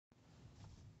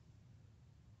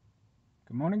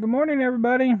Good morning,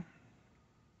 everybody.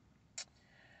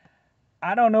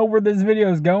 I don't know where this video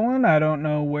is going. I don't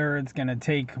know where it's going to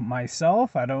take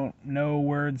myself. I don't know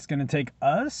where it's going to take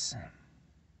us.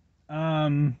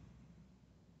 Um,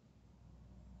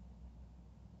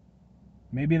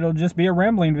 Maybe it'll just be a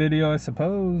rambling video, I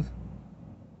suppose.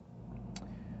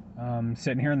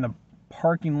 Sitting here in the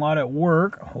parking lot at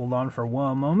work. Hold on for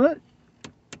one moment.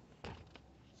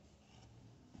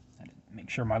 Make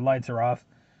sure my lights are off.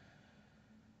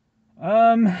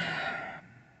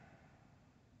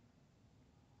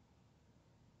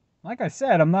 Like I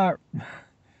said, I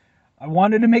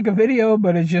wanted to make a video,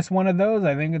 but it's just one of those.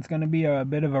 I think it's going to be a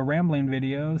bit of a rambling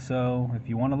video. So if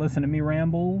you want to listen to me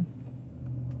ramble,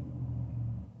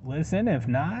 listen. If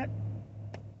not,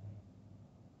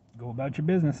 go about your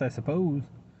business, I suppose.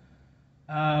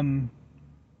 Now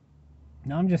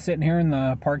I'm just sitting here in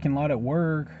the parking lot at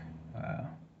work,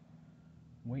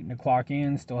 waiting to clock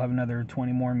in. Still have another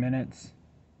 20 more minutes.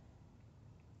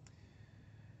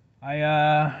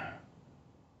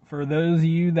 For those of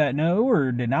you that know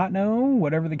or did not know,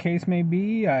 whatever the case may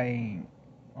be,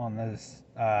 on this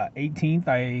 18th,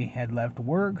 I had left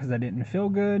work because I didn't feel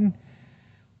good.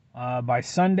 By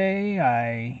Sunday,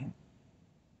 I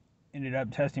ended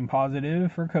up testing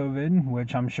positive for COVID,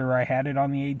 which I'm sure I had it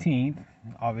on the 18th,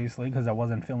 obviously, because I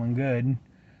wasn't feeling good.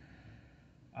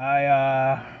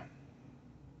 I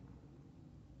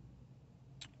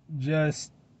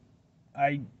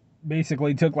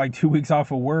basically took like 2 weeks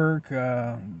off of work.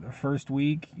 The first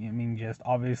week, just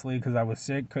obviously because I was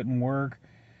sick, couldn't work.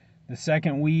 The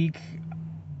second week,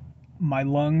 my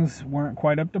lungs weren't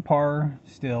quite up to par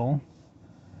still.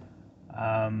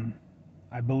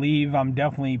 I believe I'm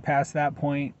definitely past that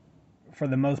point for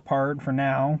the most part for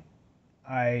now.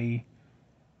 I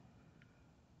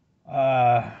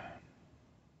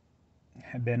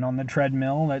have been on the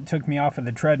treadmill. That took me off of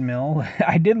the treadmill.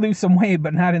 I did lose some weight,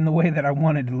 but not in the way that I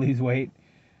wanted to lose weight.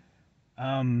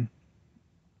 But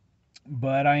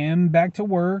I am back to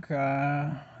work.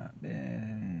 I've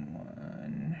been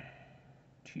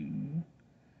this will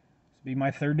be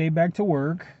my third day back to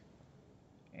work.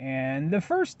 And the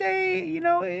first day,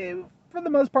 for the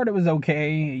most part, it was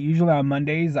okay. Usually on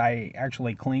Mondays, I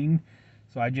actually clean.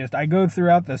 So I go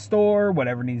throughout the store,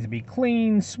 whatever needs to be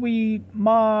clean, sweep,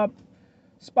 mop,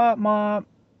 spot mop,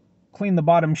 clean the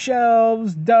bottom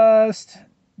shelves, dust,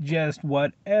 just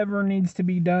whatever needs to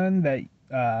be done that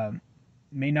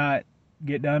may not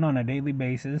get done on a daily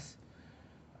basis.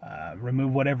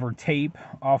 Remove whatever tape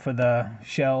off of the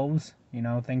shelves,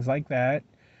 things like that.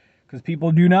 Because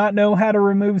people do not know how to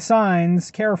remove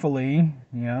signs carefully.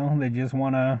 They just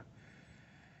want to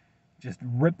just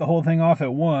rip the whole thing off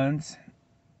at once.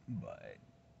 But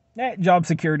job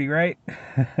security, right?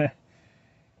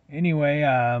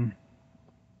 Anyway,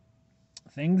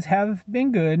 things have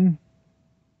been good.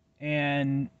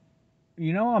 And,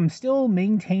 I'm still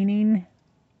maintaining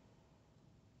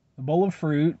the bowl of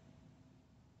fruit.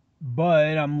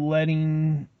 But I'm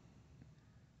letting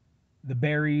the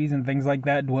berries and things like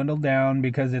that dwindle down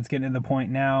because it's getting to the point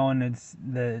now, and it's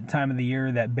the time of the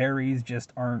year that berries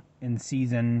just aren't in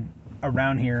season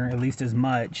around here, at least as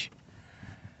much.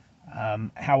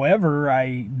 However,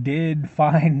 I did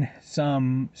find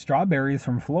some strawberries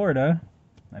from Florida.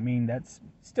 That's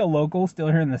still local, still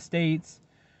here in the States.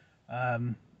 I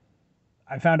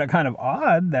found it kind of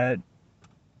odd that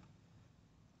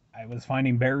I was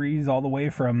finding berries all the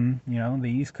way from, the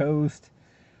East Coast.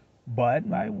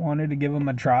 But I wanted to give them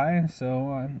a try,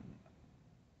 so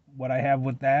what I have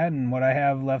with that and what I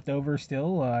have left over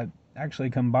still, I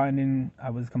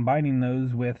was combining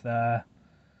those with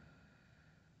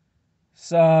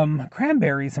some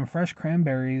cranberries, some fresh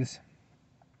cranberries,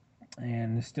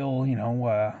 and still,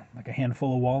 like a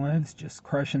handful of walnuts, just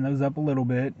crushing those up a little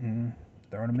bit and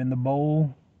throwing them in the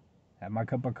bowl. Have my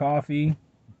cup of coffee,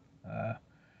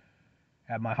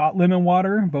 have my hot lemon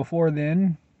water before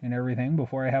then, and everything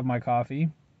before I have my coffee.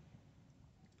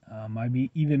 I've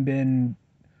even been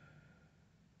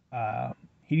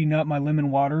heating up my lemon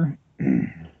water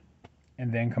and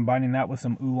then combining that with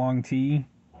some oolong tea,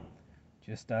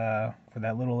 just for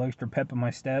that little extra pep in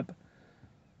my step.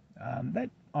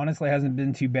 That honestly hasn't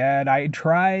been too bad. I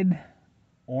tried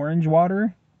orange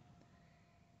water,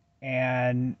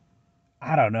 and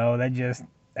I don't know, that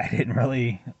didn't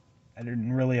really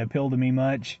appeal to me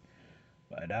much.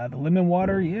 But the lemon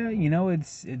water, yeah,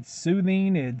 it's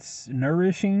soothing, it's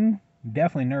nourishing,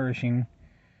 definitely nourishing.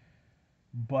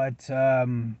 But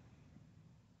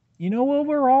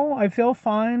overall, I feel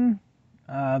fine.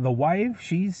 The wife,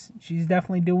 she's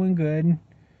definitely doing good.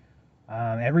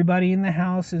 Everybody in the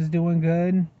house is doing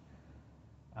good.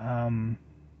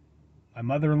 My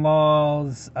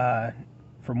mother-in-law's,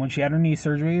 from when she had her knee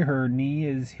surgery, her knee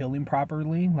is healing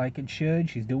properly like it should.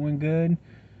 She's doing good.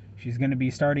 She's going to be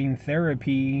starting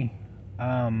therapy,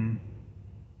 um,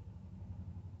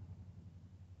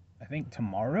 I think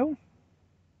tomorrow.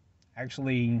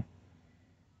 Actually,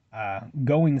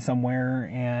 going somewhere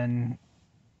and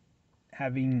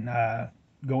having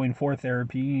going for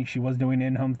therapy. She was doing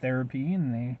in-home therapy,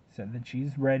 and they said that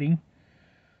she's ready.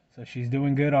 So she's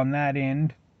doing good on that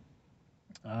end.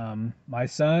 My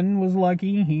son was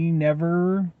lucky; he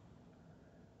never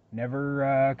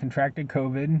contracted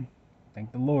COVID.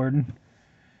 Thank the Lord.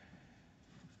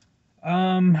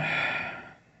 Um,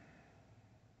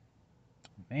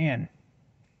 Man,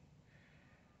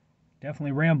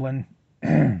 definitely rambling.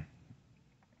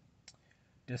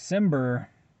 December,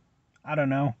 I don't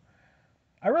know.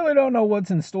 I really don't know what's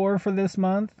in store for this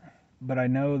month, but I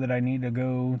know that I need to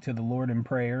go to the Lord in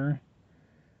prayer.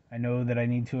 I know that I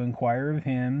need to inquire of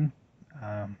Him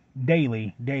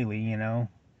daily,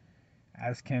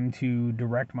 ask Him to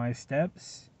direct my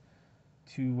steps,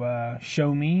 to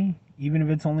show me, even if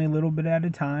it's only a little bit at a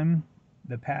time,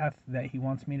 the path that He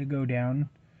wants me to go down,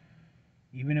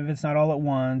 even if it's not all at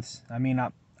once. I mean,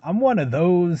 I'm one of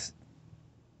those.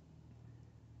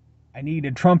 I need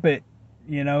a trumpet,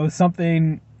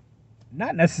 something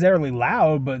not necessarily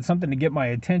loud, but something to get my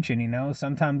attention.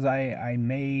 Sometimes I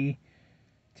may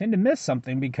tend to miss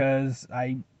something because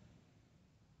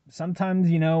sometimes,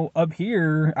 up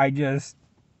here, I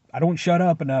don't shut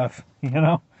up enough,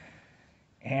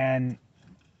 And,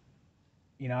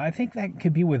 I think that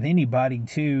could be with anybody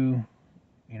too.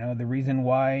 The reason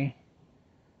why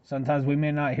sometimes we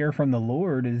may not hear from the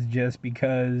Lord is just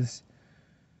because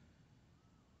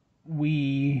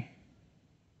we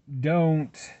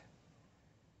don't,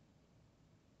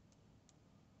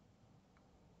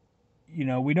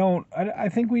 I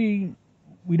think we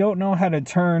don't know how to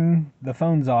turn the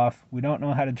phones off. We don't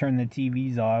know how to turn the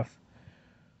TVs off.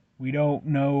 We don't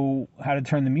know how to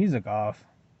turn the music off.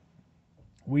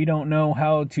 We don't know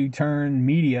how to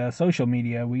turn social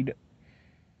media. We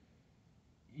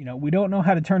don't know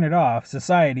how to turn it off.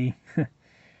 Society,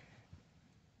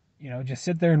 just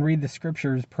sit there and read the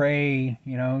scriptures, pray,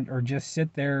 or just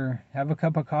sit there, have a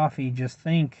cup of coffee, just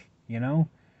think,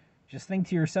 just think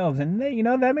to yourselves. And,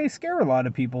 that may scare a lot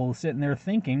of people sitting there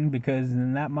thinking, because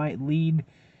then that might lead,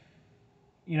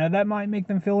 that might make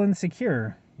them feel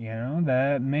insecure.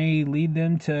 That may lead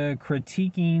them to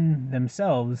critiquing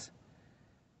themselves.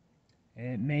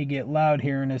 It may get loud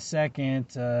here in a second.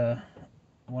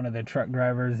 One of the truck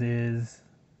drivers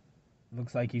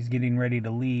looks like he's getting ready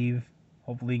to leave.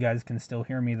 Hopefully you guys can still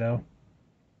hear me though.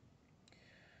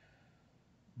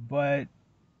 But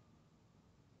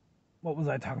what was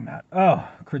I talking about? Oh,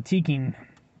 critiquing.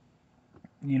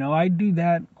 I do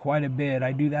that quite a bit.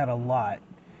 I do that a lot.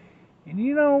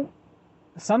 And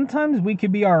sometimes we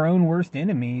could be our own worst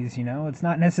enemies. It's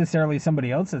not necessarily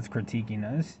somebody else that's critiquing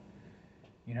us.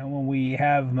 When we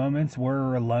have moments where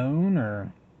we're alone,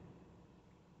 or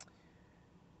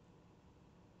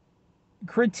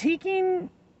critiquing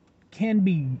can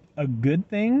be a good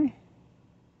thing,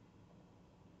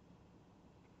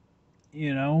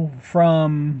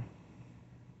 from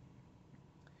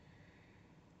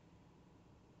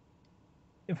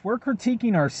if we're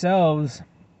critiquing ourselves,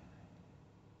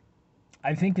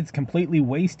 I think it's completely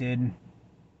wasted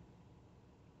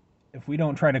if we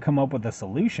don't try to come up with a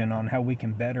solution on how we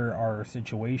can better our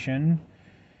situation,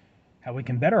 how we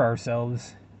can better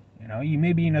ourselves. You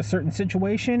may be in a certain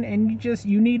situation and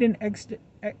you need an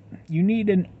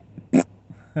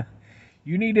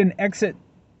you need an exit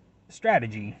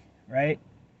strategy, right?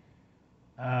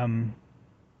 The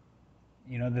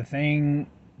thing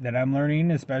that I'm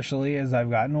learning, especially as I've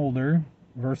gotten older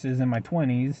versus in my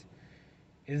 20s,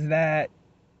 is that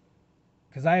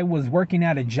because I was working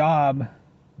at a job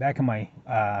back in my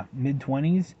mid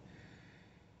 20s,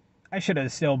 I should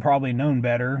have still probably known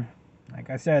better. Like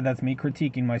I said, that's me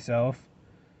critiquing myself.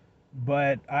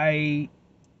 But I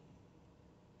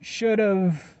should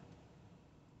have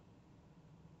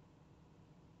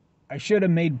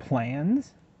made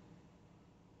plans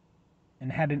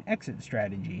and had an exit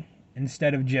strategy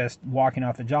instead of just walking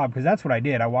off the job, because that's what I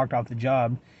did. I walked off the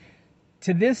job.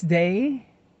 To this day,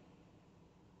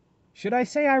 should I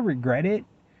say I regret it?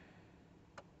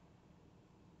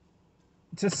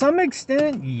 To some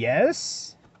extent,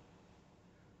 yes.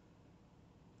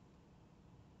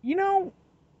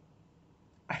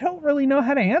 I don't really know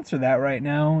how to answer that right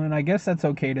now, and I guess that's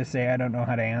okay to say I don't know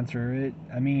how to answer it.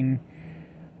 I mean,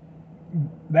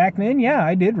 back then, yeah,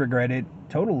 I did regret it.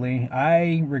 Totally.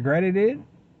 I regretted it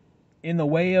in the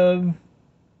way of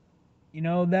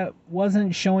that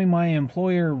wasn't showing my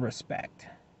employer respect.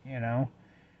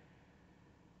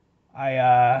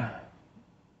 I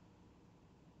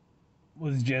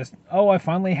was just, oh, I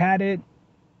finally had it,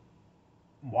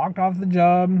 walked off the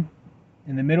job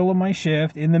in the middle of my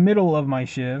shift, and,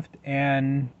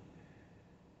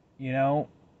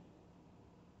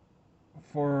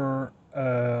 for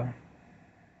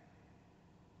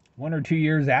 1 or 2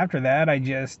 years after that, I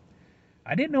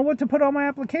didn't know what to put on my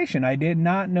application. I did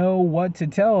not know what to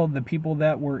tell the people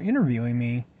that were interviewing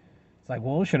me. It's like,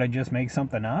 well, should I just make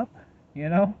something up?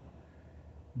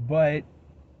 But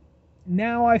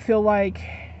now I feel like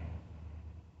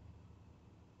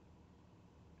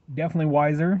definitely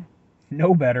wiser,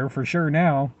 know better for sure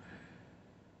now.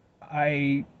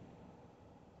 A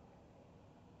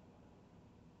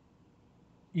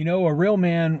real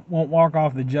man won't walk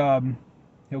off the job.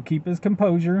 He'll keep his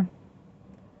composure.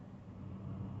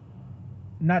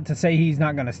 Not to say he's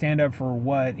not going to stand up for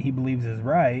what he believes is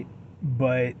right,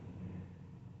 but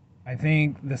I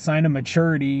think the sign of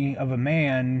maturity of a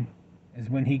man is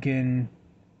when he can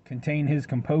contain his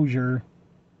composure.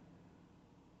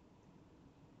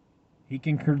 He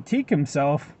can critique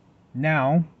himself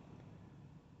now,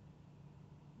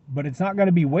 but it's not going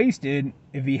to be wasted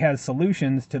if he has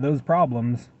solutions to those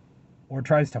problems or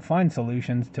tries to find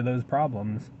solutions to those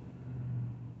problems.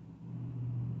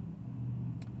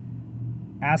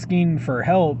 Asking for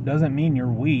help doesn't mean you're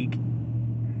weak.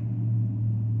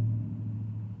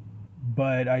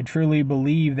 But I truly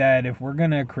believe that if we're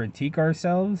going to critique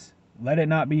ourselves, let it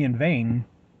not be in vain.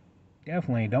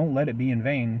 Definitely don't let it be in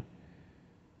vain.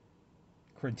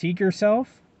 Critique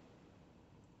yourself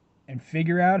and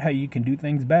figure out how you can do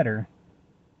things better.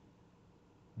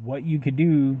 What you could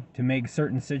do to make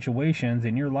certain situations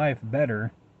in your life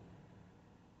better.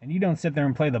 And you don't sit there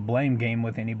and play the blame game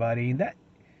with anybody. That's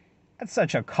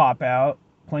such a cop-out,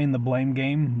 playing the blame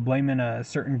game, blaming a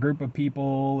certain group of people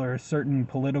or a certain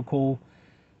political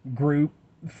group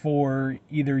for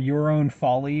either your own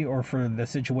folly or for the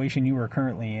situation you are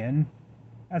currently in.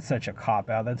 That's such a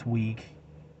cop-out. That's weak.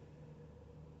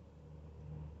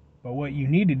 But what you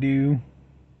need to do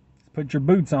is put your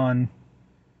boots on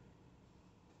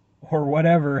or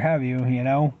whatever have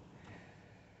you,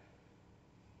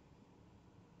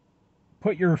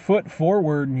 Put your foot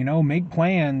forward, make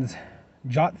plans,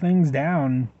 jot things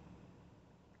down.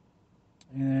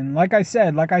 And like I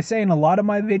say in a lot of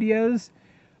my videos,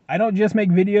 I don't just make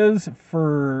videos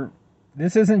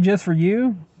this isn't just for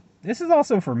you. This is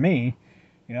also for me.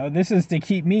 This is to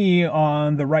keep me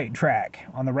on the right track,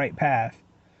 on the right path.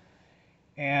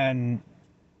 And,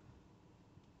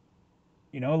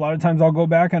 a lot of times I'll go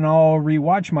back and I'll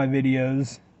rewatch my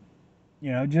videos,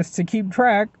 just to keep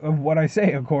track of what I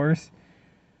say, of course.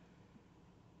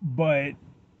 But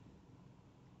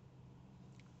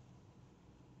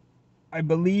I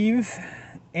believe,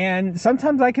 and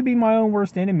sometimes I could be my own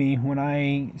worst enemy when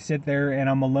I sit there and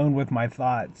I'm alone with my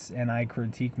thoughts and I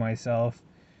critique myself.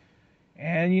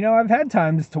 And, I've had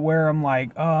times to where I'm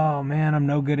like, oh man, I'm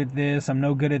no good at this, I'm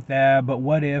no good at that, but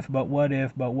what if,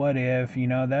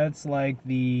 that's like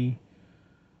the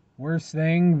worst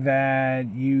thing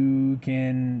that you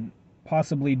can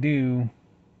possibly do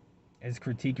is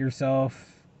critique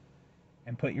yourself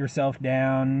and put yourself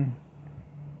down.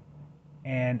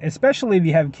 And especially if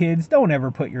you have kids, don't ever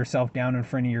put yourself down in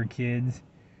front of your kids.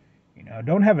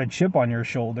 Don't have a chip on your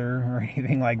shoulder or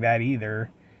anything like that either.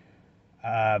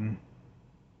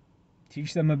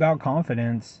 Teach them about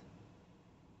confidence.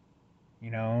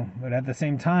 But at the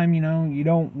same time, you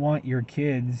don't want your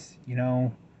kids,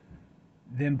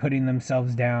 them putting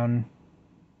themselves down.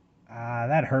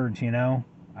 That hurts,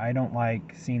 I don't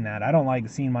like seeing that. I don't like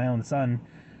seeing my own son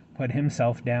put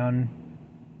himself down,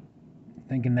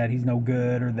 thinking that he's no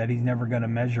good or that he's never going to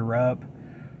measure up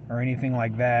or anything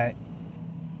like that,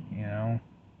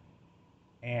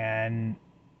 And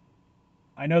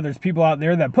I know there's people out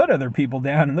there that put other people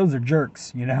down, and those are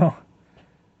jerks, I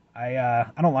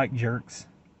don't like jerks.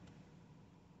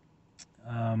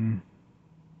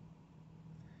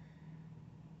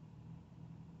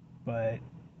 But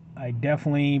I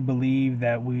definitely believe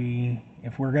that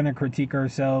if we're going to critique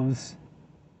ourselves,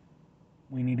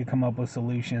 we need to come up with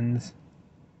solutions.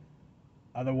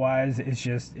 Otherwise,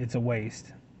 it's a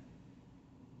waste.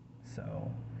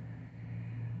 So,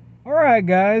 all right,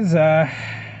 guys.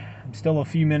 I'm still a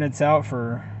few minutes out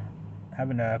for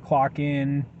having to clock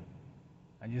in.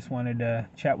 I just wanted to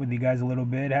chat with you guys a little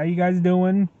bit. How you guys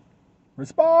doing?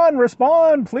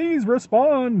 Respond, please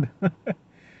respond.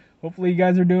 Hopefully you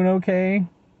guys are doing okay.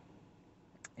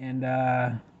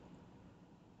 And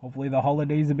hopefully the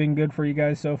holidays have been good for you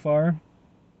guys so far.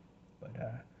 But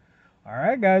all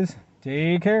right, guys.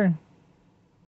 Take care.